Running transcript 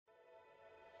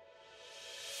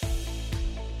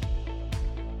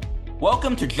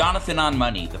Welcome to Jonathan on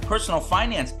Money, the personal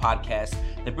finance podcast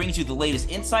that brings you the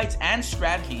latest insights and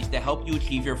strategies to help you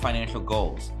achieve your financial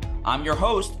goals. I'm your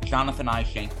host, Jonathan I.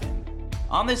 Shankman.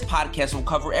 On this podcast, we'll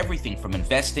cover everything from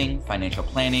investing, financial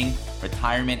planning,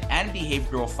 retirement, and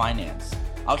behavioral finance.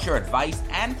 I'll share advice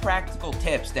and practical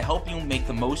tips to help you make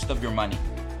the most of your money.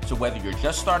 So whether you're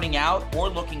just starting out or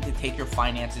looking to take your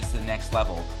finances to the next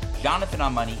level, Jonathan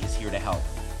on Money is here to help.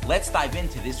 Let's dive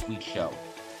into this week's show.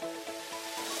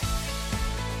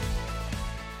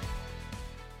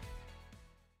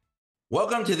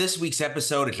 Welcome to this week's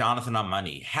episode of Jonathan on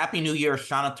Money. Happy New Year,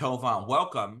 Shana Tova, and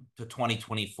welcome to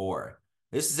 2024.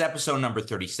 This is episode number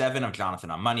 37 of Jonathan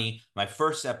on Money, my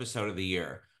first episode of the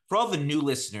year. For all the new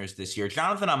listeners this year,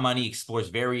 Jonathan on Money explores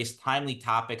various timely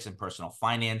topics in personal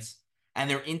finance and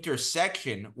their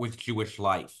intersection with Jewish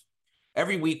life.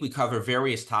 Every week, we cover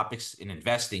various topics in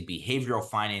investing, behavioral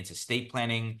finance, estate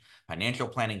planning, financial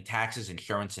planning, taxes,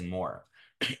 insurance, and more.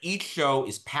 Each show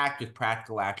is packed with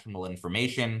practical, actionable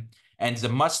information and is a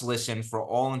must listen for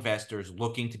all investors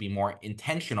looking to be more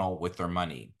intentional with their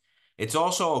money. It's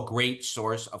also a great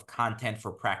source of content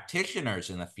for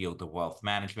practitioners in the field of wealth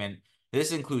management.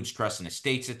 This includes trust and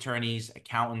estates attorneys,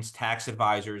 accountants, tax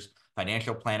advisors,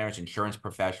 financial planners, insurance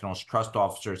professionals, trust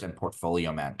officers, and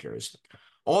portfolio managers.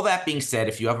 All that being said,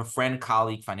 if you have a friend,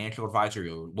 colleague, financial advisor,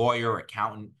 lawyer,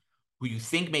 accountant, who you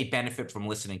think may benefit from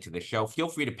listening to this show, feel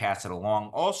free to pass it along.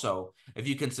 Also, if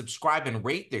you can subscribe and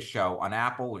rate this show on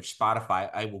Apple or Spotify,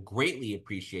 I will greatly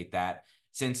appreciate that,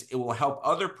 since it will help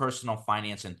other personal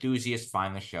finance enthusiasts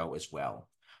find the show as well.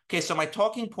 Okay, so my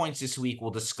talking points this week will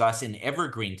discuss an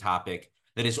evergreen topic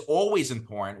that is always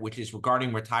important, which is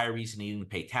regarding retirees needing to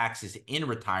pay taxes in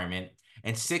retirement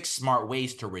and 6 smart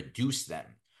ways to reduce them.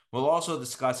 We'll also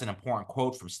discuss an important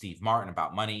quote from Steve Martin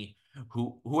about money.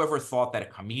 Whoever thought that a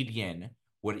comedian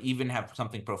would even have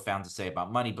something profound to say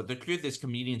about money? But the truth is,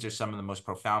 comedians are some of the most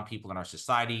profound people in our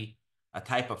society, a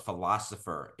type of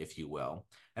philosopher, if you will.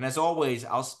 And as always,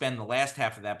 I'll spend the last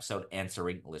half of the episode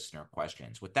answering listener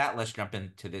questions. With that, let's jump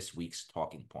into this week's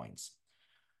talking points.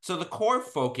 So the core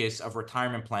focus of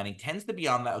retirement planning tends to be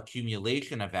on the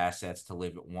accumulation of assets to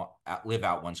live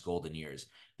out one's golden years.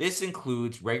 This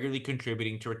includes regularly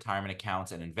contributing to retirement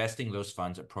accounts and investing those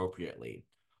funds appropriately.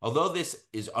 Although this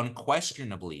is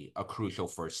unquestionably a crucial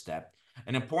first step,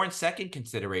 an important second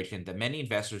consideration that many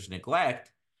investors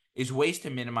neglect is ways to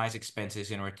minimize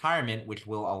expenses in retirement, which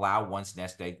will allow one's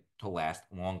nest egg to last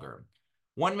longer.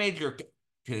 One major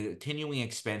continuing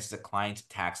expense is a client's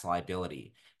tax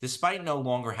liability. Despite no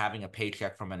longer having a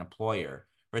paycheck from an employer,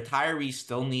 retirees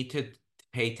still need to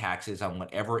pay taxes on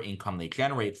whatever income they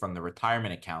generate from the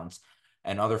retirement accounts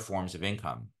and other forms of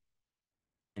income.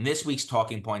 In this week's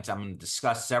talking points, I'm going to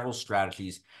discuss several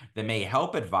strategies that may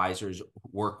help advisors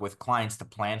work with clients to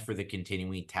plan for the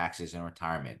continuing taxes in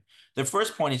retirement. The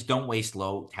first point is don't waste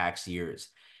low tax years.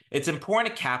 It's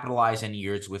important to capitalize on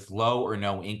years with low or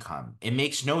no income. It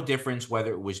makes no difference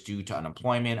whether it was due to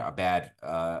unemployment, a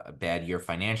bad year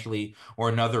financially, or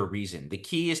another reason. The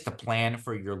key is to plan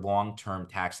for your long-term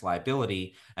tax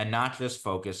liability and not just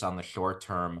focus on the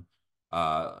short-term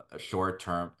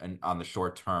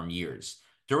years.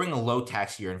 During a low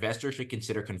tax year, investors should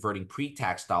consider converting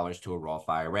pre-tax dollars to a Roth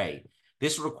IRA.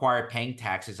 This will require paying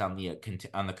taxes on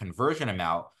the conversion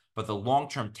amount, but the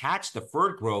long-term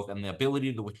tax-deferred growth and the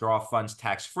ability to withdraw funds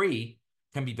tax-free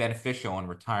can be beneficial in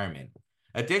retirement.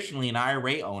 Additionally, an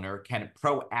IRA owner can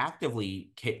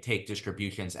proactively take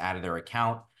distributions out of their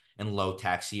account in low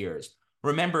tax years.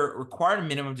 Remember, required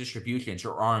minimum distributions,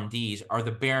 or RMDs, are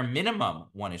the bare minimum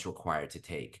one is required to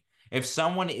take. If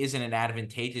someone is in an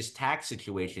advantageous tax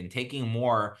situation, taking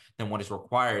more than what is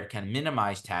required can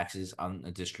minimize taxes on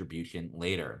a distribution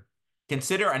later.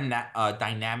 Consider a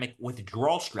dynamic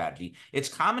withdrawal strategy. It's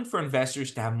common for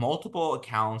investors to have multiple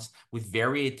accounts with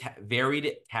varied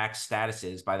tax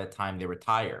statuses by the time they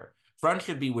retire. Funds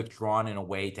should be withdrawn in a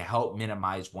way to help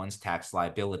minimize one's tax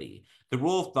liability. The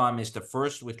rule of thumb is to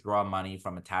first withdraw money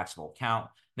from a taxable account,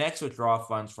 next withdraw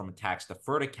funds from a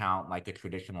tax-deferred account like a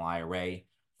traditional IRA,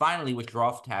 finally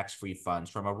withdraw tax-free funds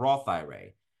from a Roth IRA.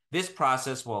 This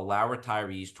process will allow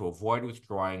retirees to avoid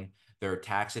withdrawing their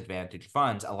tax-advantaged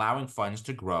funds, allowing funds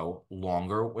to grow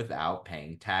longer without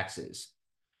paying taxes.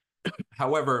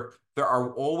 However, there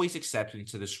are always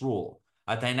exceptions to this rule.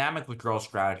 A dynamic withdrawal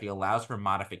strategy allows for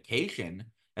modification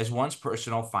as one's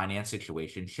personal finance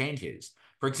situation changes.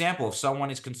 For example, if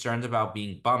someone is concerned about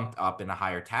being bumped up in a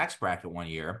higher tax bracket one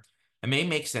year, it may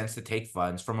make sense to take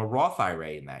funds from a Roth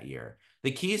IRA in that year. The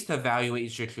key is to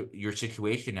evaluate your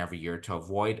situation every year to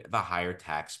avoid the higher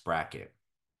tax bracket.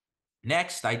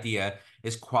 Next idea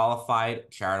is qualified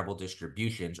charitable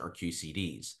distributions, or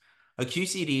QCDs. A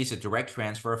QCD is a direct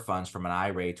transfer of funds from an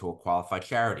IRA to a qualified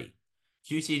charity.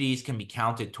 QCDs can be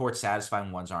counted towards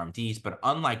satisfying one's RMDs, but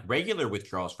unlike regular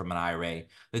withdrawals from an IRA,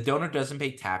 the donor doesn't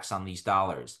pay tax on these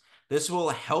dollars. This will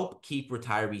help keep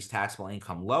retirees' taxable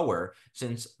income lower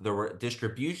since the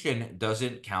distribution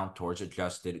doesn't count towards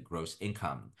adjusted gross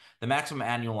income. The maximum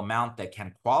annual amount that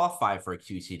can qualify for a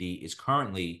QCD is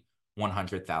currently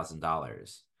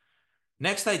 $100,000.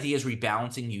 Next idea is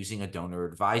rebalancing using a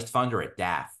donor-advised fund or a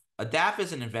DAF. A DAF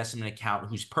is an investment account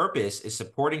whose purpose is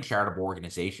supporting charitable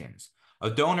organizations. A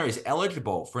donor is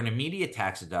eligible for an immediate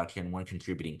tax deduction when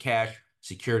contributing cash,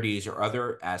 securities, or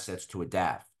other assets to a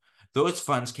DAF. Those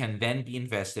funds can then be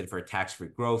invested for tax-free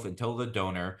growth until the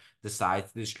donor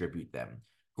decides to distribute them.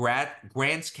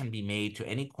 Grants can be made to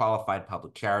any qualified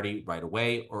public charity right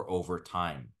away or over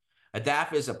time. A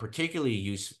DAF is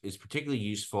particularly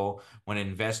useful when an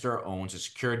investor owns a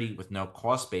security with no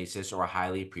cost basis or a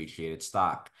highly appreciated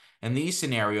stock. In these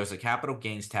scenarios, a capital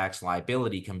gains tax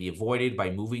liability can be avoided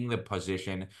by moving the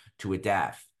position to a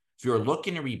DAF. If you're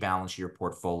looking to rebalance your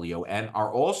portfolio and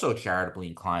are also charitably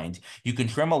inclined, you can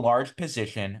trim a large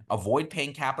position, avoid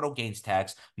paying capital gains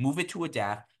tax, move it to a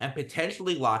DAF, and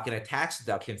potentially lock in a tax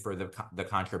deduction for the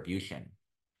contribution.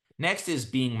 Next is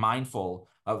being mindful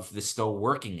of the still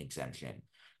working exemption.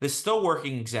 The still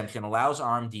working exemption allows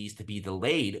RMDs to be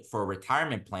delayed for a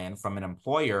retirement plan from an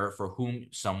employer for whom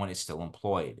someone is still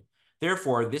employed.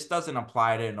 Therefore, this doesn't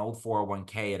apply to an old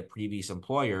 401k at a previous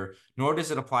employer, nor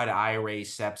does it apply to IRAs,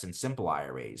 SEPs, and simple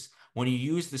IRAs. When you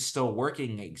use the still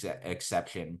working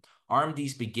exception,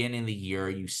 RMDs begin in the year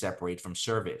you separate from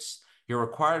service. Your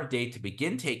required date to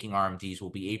begin taking RMDs will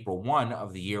be April 1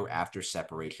 of the year after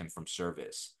separation from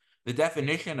service. The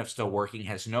definition of still working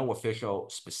has no official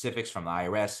specifics from the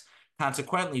IRS.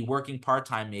 Consequently, working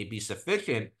part-time may be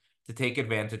sufficient to take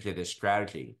advantage of this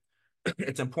strategy.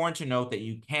 It's important to note that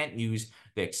you can't use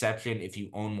the exception if you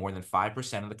own more than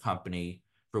 5% of the company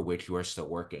for which you are still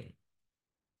working.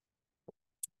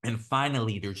 And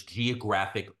finally, there's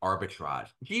geographic arbitrage.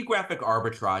 Geographic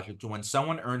arbitrage is when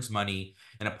someone earns money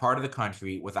in a part of the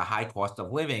country with a high cost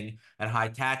of living and high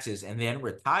taxes and then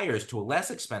retires to a less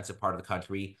expensive part of the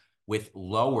country with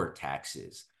lower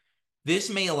taxes. This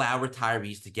may allow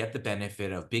retirees to get the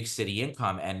benefit of big city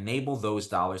income and enable those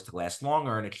dollars to last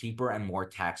longer in a cheaper and more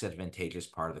tax advantageous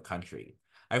part of the country.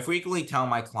 I frequently tell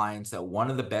my clients that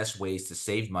one of the best ways to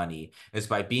save money is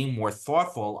by being more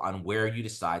thoughtful on where you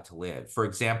decide to live. For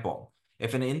example,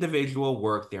 if an individual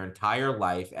worked their entire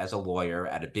life as a lawyer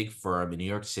at a big firm in New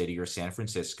York City or San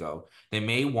Francisco, they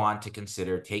may want to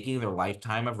consider taking their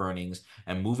lifetime of earnings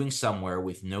and moving somewhere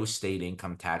with no state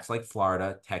income tax like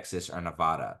Florida, Texas, or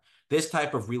Nevada. This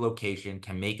type of relocation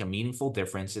can make a meaningful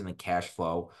difference in the cash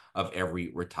flow of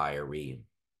every retiree.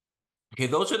 Okay,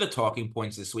 those are the talking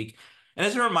points this week. And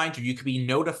as a reminder, you can be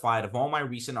notified of all my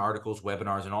recent articles,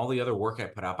 webinars, and all the other work I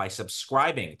put out by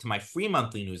subscribing to my free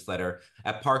monthly newsletter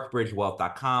at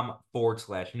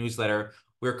parkbridgewealth.com/newsletter.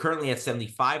 We're currently at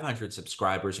 7,500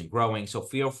 subscribers and growing, so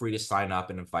feel free to sign up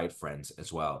and invite friends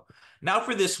as well. Now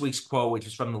for this week's quote, which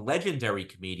is from the legendary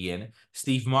comedian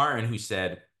Steve Martin, who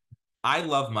said, "I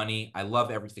love money. I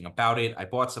love everything about it. I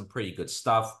bought some pretty good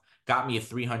stuff, got me a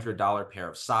 $300 pair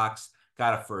of socks,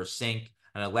 got a fur sink,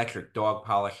 an electric dog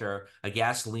polisher, a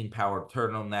gasoline-powered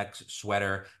turtleneck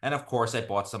sweater, and of course, I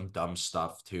bought some dumb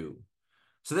stuff too."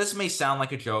 So this may sound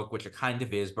like a joke, which it kind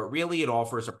of is, but really it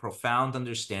offers a profound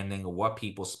understanding of what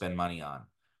people spend money on.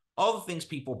 All the things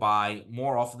people buy,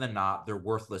 more often than not, they're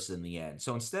worthless in the end.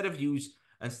 So instead of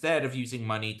using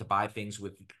money to buy things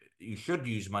you should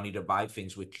use money to buy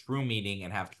things with true meaning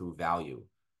and have true value.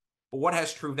 But what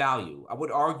has true value? I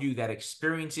would argue that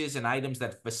experiences and items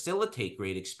that facilitate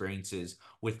great experiences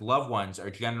with loved ones are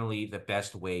generally the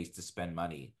best ways to spend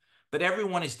money. But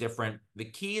everyone is different. The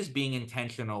key is being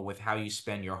intentional with how you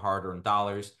spend your hard-earned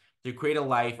dollars to create a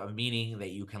life of meaning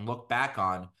that you can look back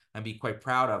on and be quite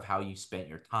proud of how you spent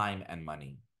your time and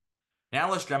money. Now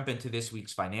let's jump into this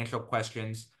week's financial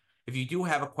questions. If you do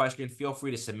have a question, feel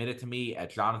free to submit it to me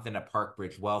at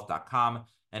jonathan@parkbridgewealth.com,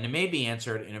 and it may be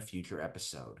answered in a future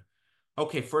episode.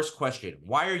 Okay, first question.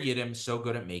 Why are Yiddim so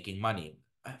good at making money?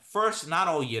 First, not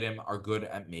all Yiddim are good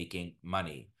at making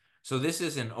money. So this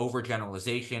is an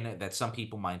overgeneralization that some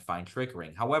people might find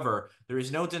triggering. However, there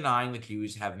is no denying that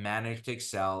Jews have managed to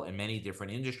excel in many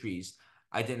different industries.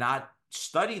 I did not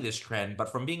study this trend,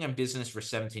 but from being in business for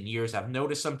 17 years, I've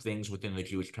noticed some things within the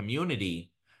Jewish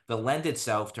community that lend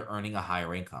itself to earning a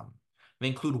higher income. They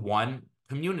include one,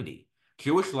 community.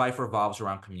 Jewish life revolves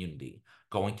around community,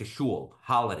 going to shul,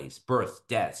 holidays, births,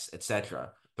 deaths,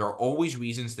 etc. There are always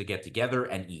reasons to get together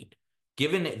and eat.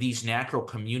 Given these natural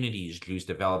communities Jews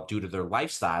develop due to their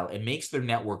lifestyle, it makes their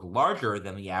network larger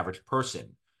than the average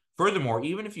person. Furthermore,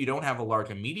 even if you don't have a large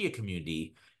immediate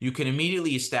community, you can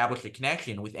immediately establish a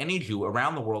connection with any Jew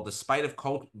around the world despite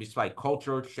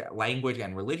culture, language,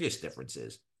 and religious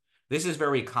differences. This is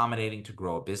very accommodating to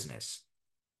grow a business.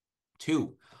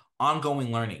 2,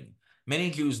 ongoing learning.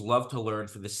 Many Jews love to learn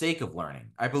for the sake of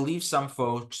learning. I believe some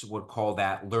folks would call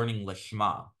that learning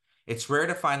lishma. It's rare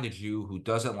to find a Jew who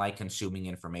doesn't like consuming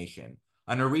information.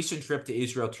 On a recent trip to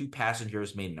Israel, 2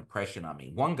 passengers made an impression on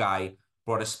me. One guy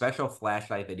brought a special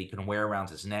flashlight that he can wear around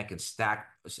his neck and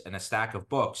a stack of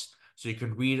books so he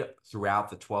can read throughout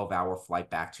the 12-hour flight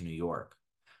back to New York.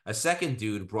 A second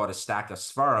dude brought a stack of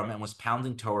Sfarim and was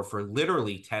pounding Torah for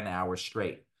literally 10 hours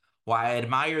straight. While I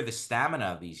admire the stamina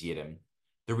of these Yidden,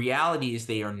 the reality is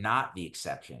they are not the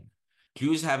exception.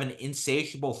 Jews have an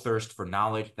insatiable thirst for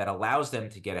knowledge that allows them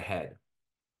to get ahead.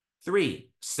 3,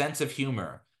 sense of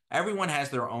humor. Everyone has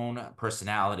their own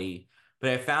personality, but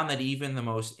I found that even the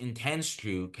most intense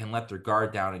Jew can let their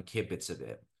guard down and kibitz a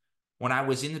bit. When I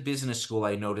was in the business school,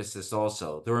 I noticed this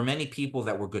also. There were many people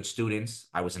that were good students.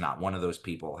 I was not one of those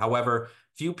people. However,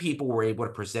 few people were able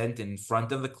to present in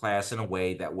front of the class in a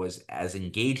way that was as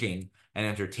engaging and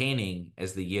entertaining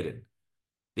as the Yidden.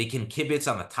 They can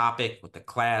kibitz on the topic, with the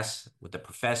class, with the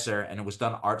professor, and it was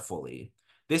done artfully.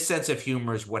 This sense of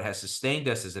humor is what has sustained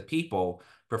us as a people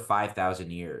for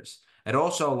 5,000 years. It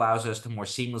also allows us to more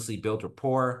seamlessly build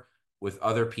rapport with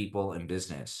other people in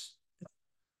business.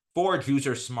 4, Jews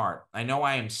are smart. I know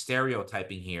I am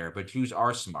stereotyping here, but Jews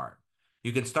are smart.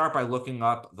 You can start by looking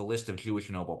up the list of Jewish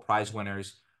Nobel Prize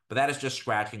winners, but that is just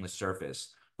scratching the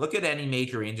surface. Look at any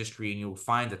major industry and you'll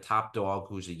find a top dog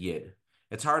who's a Yid.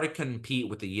 It's hard to compete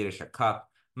with the Yiddish Cup.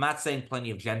 I'm not saying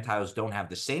plenty of Gentiles don't have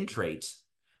the same traits,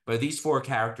 but these 4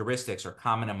 characteristics are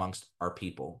common amongst our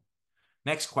people.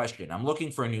 Next question. I'm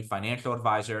looking for a new financial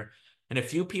advisor, and a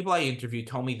few people I interviewed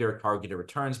told me their targeted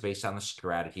returns based on the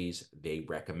strategies they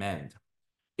recommend.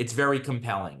 It's very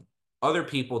compelling. Other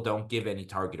people don't give any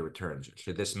targeted returns.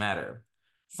 Should this matter?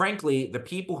 Frankly, the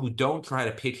people who don't try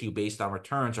to pitch you based on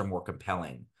returns are more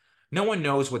compelling. No one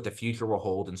knows what the future will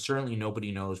hold, and certainly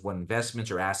nobody knows what investments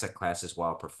or asset classes will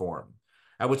outperform.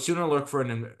 I would sooner look for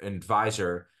an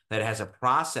advisor that has a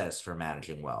process for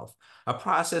managing wealth. A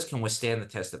process can withstand the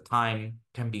test of time,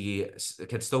 can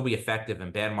still be effective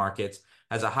in bad markets,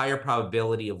 has a higher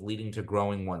probability of leading to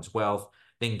growing one's wealth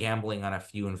than gambling on a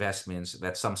few investments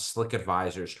that some slick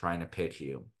advisor is trying to pitch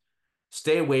you.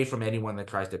 Stay away from anyone that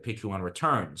tries to pitch you on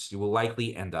returns. You will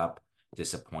likely end up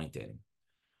disappointed.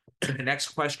 Next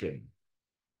question.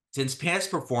 Since past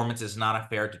performance is not a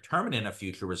fair determinant of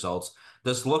future results,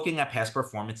 does looking at past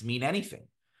performance mean anything?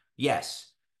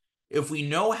 Yes. If we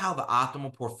know how the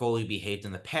optimal portfolio behaved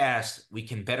in the past, we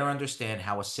can better understand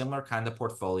how a similar kind of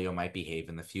portfolio might behave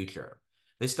in the future.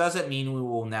 This doesn't mean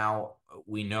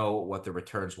we know what the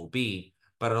returns will be,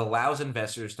 but it allows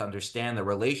investors to understand the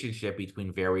relationship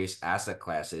between various asset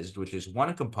classes, which is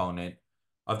one component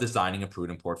of designing a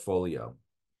prudent portfolio.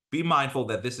 Be mindful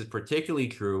that this is particularly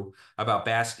true about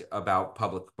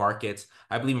public markets.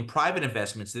 I believe in private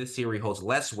investments, this theory holds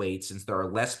less weight since there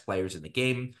are less players in the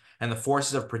game, and the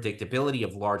forces of predictability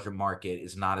of larger market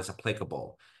is not as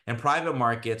applicable. In private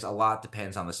markets, a lot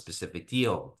depends on the specific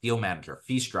deal manager,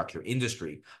 fee structure,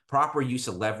 industry, proper use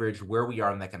of leverage, where we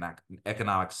are in the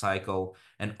economic cycle,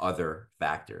 and other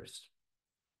factors.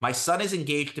 My son is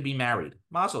engaged to be married.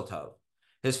 Mazel tov.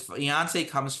 His fiance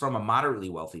comes from a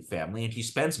moderately wealthy family, and she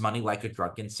spends money like a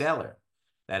drunken sailor.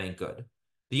 That ain't good.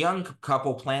 The young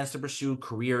couple plans to pursue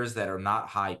careers that are not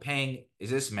high paying.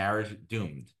 Is this marriage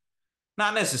doomed?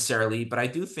 Not necessarily, but I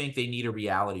do think they need a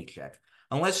reality check.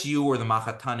 Unless you or the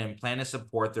Mahatanim plan to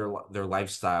support their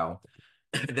lifestyle,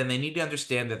 then they need to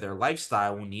understand that their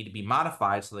lifestyle will need to be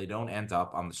modified so they don't end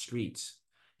up on the streets.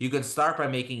 You can start by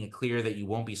making it clear that you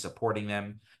won't be supporting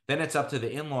them. Then it's up to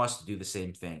the in-laws to do the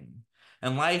same thing.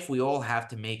 In life, we all have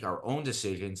to make our own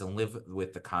decisions and live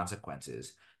with the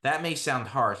consequences. That may sound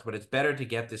harsh, but it's better to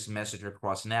get this message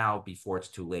across now before it's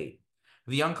too late.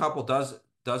 If the young couple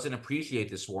doesn't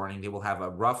appreciate this warning, they will have a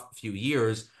rough few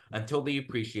years until they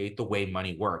appreciate the way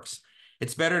money works.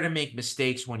 It's better to make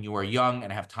mistakes when you are young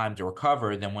and have time to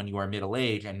recover than when you are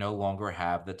middle-aged and no longer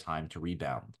have the time to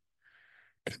rebound.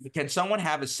 Can someone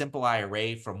have a simple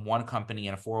IRA from one company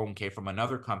and a 401k from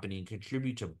another company and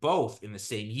contribute to both in the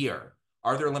same year?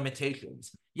 Are there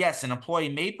limitations? Yes, an employee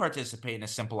may participate in a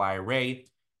simple IRA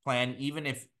plan even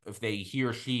if he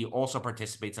or she also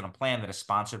participates in a plan that is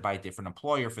sponsored by a different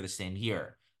employer for the same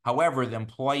year. However, the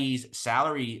employee's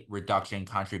salary reduction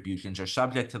contributions are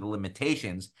subject to the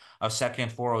limitations of Section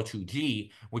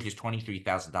 402G, which is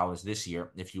 $23,000 this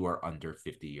year if you are under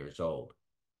 50 years old.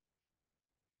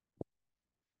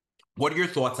 What are your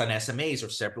thoughts on SMAs, or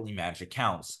separately managed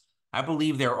accounts? I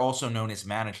believe they're also known as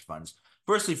managed funds.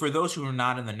 Firstly, for those who are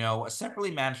not in the know, a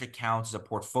separately managed account is a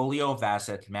portfolio of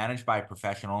assets managed by a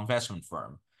professional investment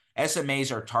firm.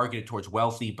 SMAs are targeted towards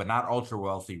wealthy but not ultra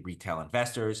wealthy retail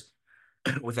investors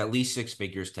with at least six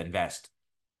figures to invest.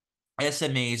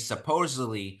 SMAs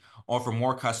supposedly offer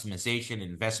more customization and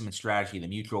investment strategy than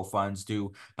mutual funds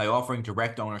do by offering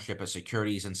direct ownership of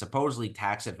securities and supposedly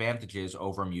tax advantages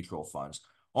over mutual funds.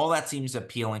 All that seems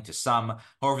appealing to some.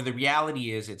 However, the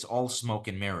reality is it's all smoke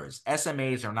and mirrors.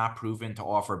 SMAs are not proven to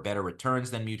offer better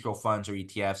returns than mutual funds or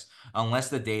ETFs unless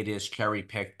the data is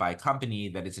cherry-picked by a company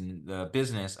that is in the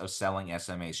business of selling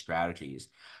SMA strategies.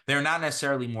 They're not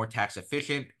necessarily more tax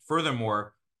efficient.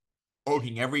 Furthermore,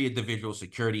 owning every individual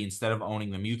security instead of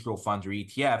owning the mutual funds or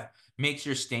ETF makes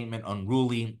your statement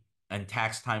unruly and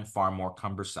tax time far more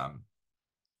cumbersome.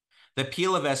 The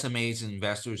appeal of SMAs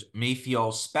investors may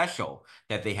feel special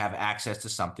that they have access to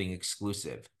something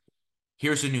exclusive.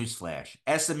 Here's a newsflash.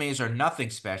 SMAs are nothing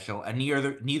special, and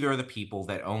neither are the people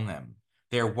that own them.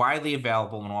 They are widely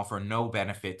available and offer no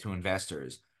benefit to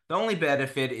investors. The only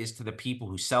benefit is to the people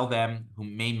who sell them, who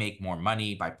may make more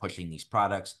money by pushing these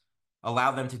products,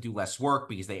 allow them to do less work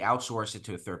because they outsource it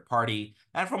to a third party,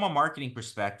 and from a marketing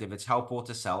perspective, it's helpful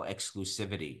to sell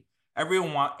exclusivity.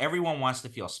 Everyone wants to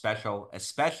feel special,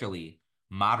 especially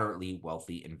moderately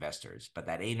wealthy investors, but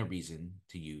that ain't a reason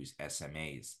to use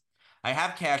SMAs. I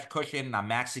have cash cushion and I'm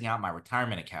maxing out my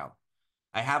retirement account.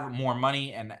 I have more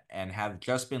money and have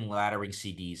just been laddering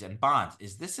CDs and bonds.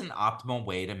 Is this an optimal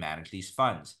way to manage these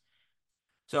funds?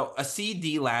 So a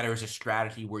CD ladder is a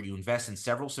strategy where you invest in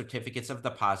several certificates of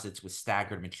deposits with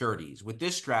staggered maturities. With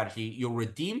this strategy, you'll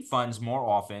redeem funds more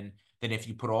often than if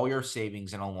you put all your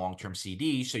savings in a long-term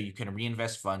CD, so you can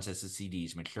reinvest funds as the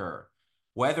CDs mature.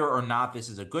 Whether or not this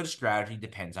is a good strategy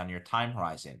depends on your time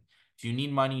horizon. If you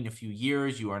need money in a few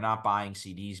years, you are not buying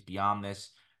CDs beyond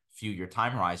this few-year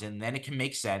time horizon, then it can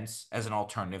make sense as an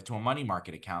alternative to a money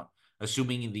market account,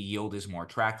 assuming the yield is more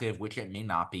attractive, which it may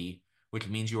not be, which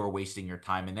means you are wasting your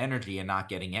time and energy and not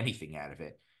getting anything out of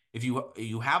it. If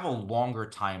you have a longer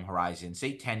time horizon,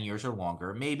 say 10 years or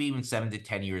longer, maybe even 7 to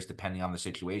 10 years, depending on the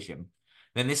situation,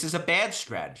 then this is a bad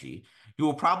strategy. You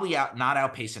will probably not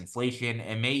outpace inflation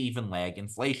and may even lag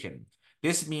inflation.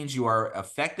 This means you are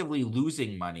effectively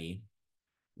losing money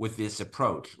with this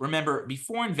approach. Remember,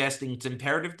 before investing, it's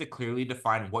imperative to clearly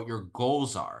define what your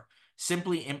goals are.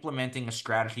 Simply implementing a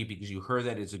strategy because you heard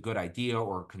that it's a good idea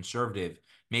or conservative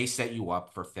may set you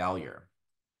up for failure.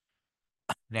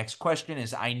 Next question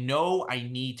is, I know I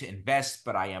need to invest,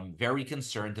 but I am very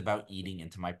concerned about eating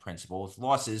into my principal with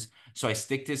losses, so I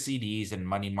stick to CDs and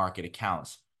money market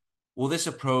accounts. Will this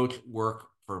approach work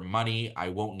for money I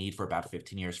won't need for about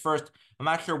 15 years? First, I'm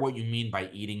not sure what you mean by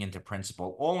eating into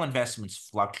principal. All investments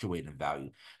fluctuate in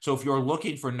value. So if you're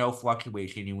looking for no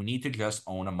fluctuation, you will need to just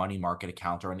own a money market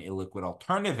account or an illiquid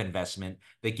alternative investment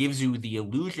that gives you the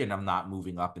illusion of not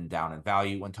moving up and down in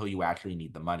value until you actually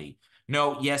need the money.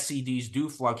 No, yes, CDs do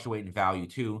fluctuate in value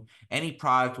too. Any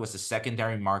product with a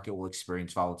secondary market will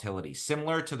experience volatility.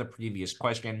 Similar to the previous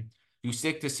question, you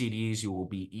stick to CDs, you will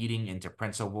be eating into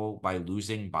principal by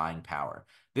losing buying power.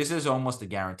 This is almost a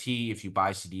guarantee if you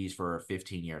buy CDs for a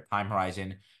 15-year time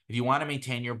horizon. If you want to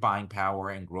maintain your buying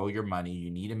power and grow your money,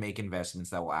 you need to make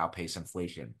investments that will outpace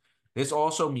inflation. This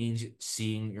also means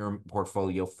seeing your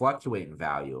portfolio fluctuate in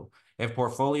value. If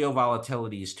portfolio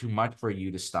volatility is too much for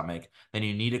you to stomach, then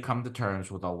you need to come to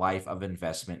terms with a life of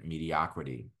investment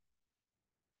mediocrity.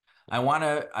 I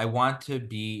want to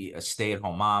be a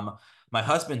stay-at-home mom. My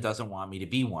husband doesn't want me to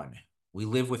be one. We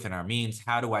live within our means.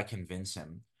 How do I convince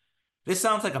him? This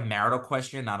sounds like a marital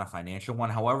question, not a financial one.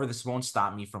 However, this won't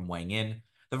stop me from weighing in.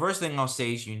 The first thing I'll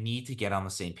say is you need to get on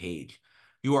the same page.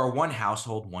 You are one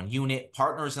household, one unit,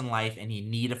 partners in life, and you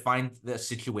need to find the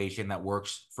situation that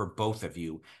works for both of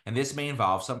you. And this may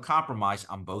involve some compromise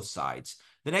on both sides.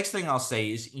 The next thing I'll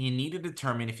say is you need to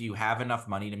determine if you have enough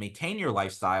money to maintain your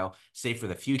lifestyle, save for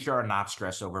the future, or not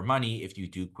stress over money if you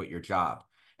do quit your job.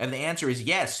 And the answer is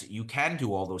yes, you can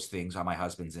do all those things on my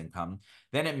husband's income.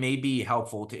 Then it may be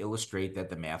helpful to illustrate that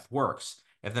the math works.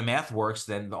 If the math works,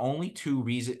 then the only two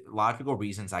logical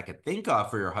reasons I could think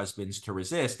of for your husbands to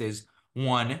resist is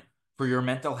one, for your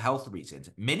mental health reasons.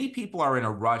 Many people are in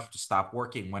a rush to stop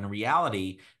working when in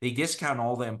reality, they discount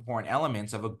all the important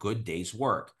elements of a good day's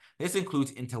work. This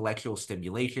includes intellectual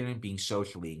stimulation, being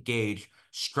socially engaged,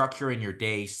 structuring your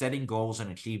day, setting goals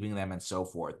and achieving them, and so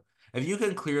forth. If you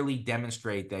can clearly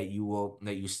demonstrate that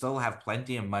you still have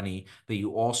plenty of money, that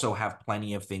you also have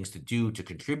plenty of things to do to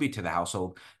contribute to the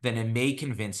household, then it may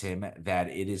convince him that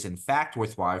it is in fact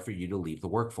worthwhile for you to leave the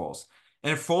workforce.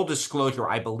 And in full disclosure,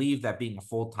 I believe that being a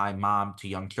full-time mom to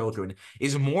young children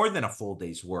is more than a full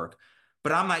day's work,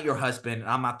 but I'm not your husband, and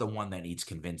I'm not the one that needs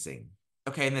convincing.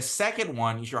 Okay, and the second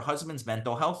one is your husband's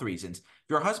mental health reasons. If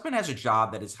your husband has a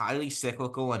job that is highly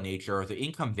cyclical in nature, or the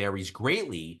income varies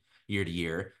greatly year to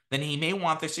year, then he may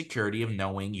want the security of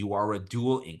knowing you are a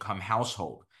dual income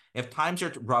household. If times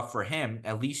are rough for him,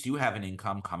 at least you have an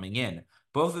income coming in.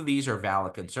 Both of these are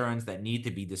valid concerns that need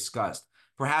to be discussed.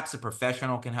 Perhaps a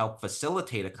professional can help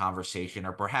facilitate a conversation,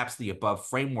 or perhaps the above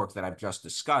framework that I've just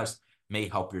discussed may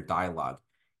help your dialogue.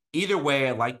 Either way,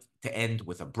 I'd like to end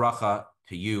with a bracha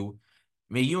to you.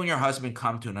 May you and your husband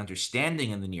come to an understanding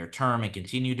in the near term and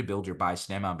continue to build your Bayis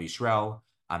Ne'eman B'Yisrael.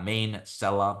 Amen.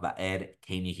 Selah va'ed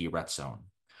Ken Yehi Ratzon.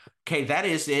 Okay, that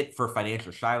is it for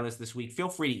Financial Shilas this week. Feel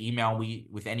free to email me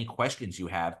with any questions you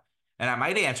have, and I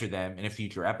might answer them in a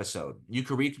future episode. You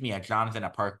can reach me at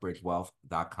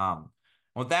jonathan@parkbridgewealth.com.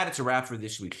 With that, it's a wrap for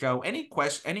this week's show. Any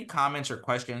comments or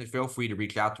questions, feel free to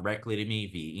reach out directly to me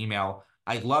via email.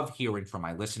 I love hearing from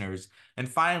my listeners. And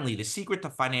finally, the secret to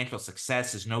financial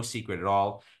success is no secret at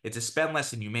all. It's to spend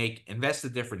less than you make, invest the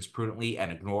difference prudently,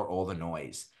 and ignore all the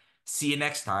noise. See you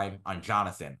next time on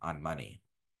Jonathan on Money.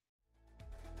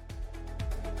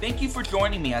 Thank you for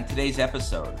joining me on today's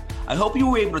episode. I hope you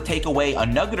were able to take away a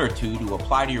nugget or two to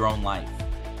apply to your own life.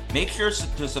 Make sure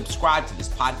to subscribe to this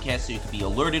podcast so you can be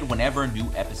alerted whenever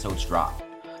new episodes drop.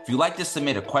 If you'd like to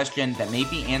submit a question that may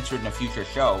be answered in a future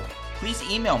show, please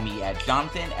email me at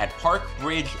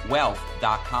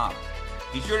jonathan@parkbridgewealth.com.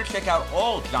 Be sure to check out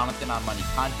all Jonathan on Money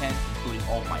content, including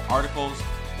all of my articles,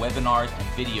 webinars, and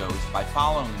videos by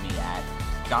following me at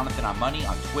Jonathan on Money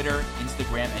on Twitter,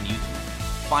 Instagram, and YouTube.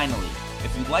 Finally,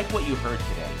 if you like what you heard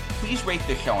today, please rate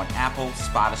the show on Apple,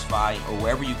 Spotify, or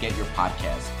wherever you get your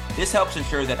podcasts. This helps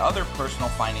ensure that other personal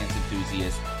finance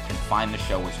enthusiasts can find the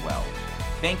show as well.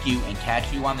 Thank you, and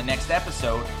catch you on the next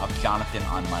episode of Jonathan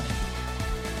on Money.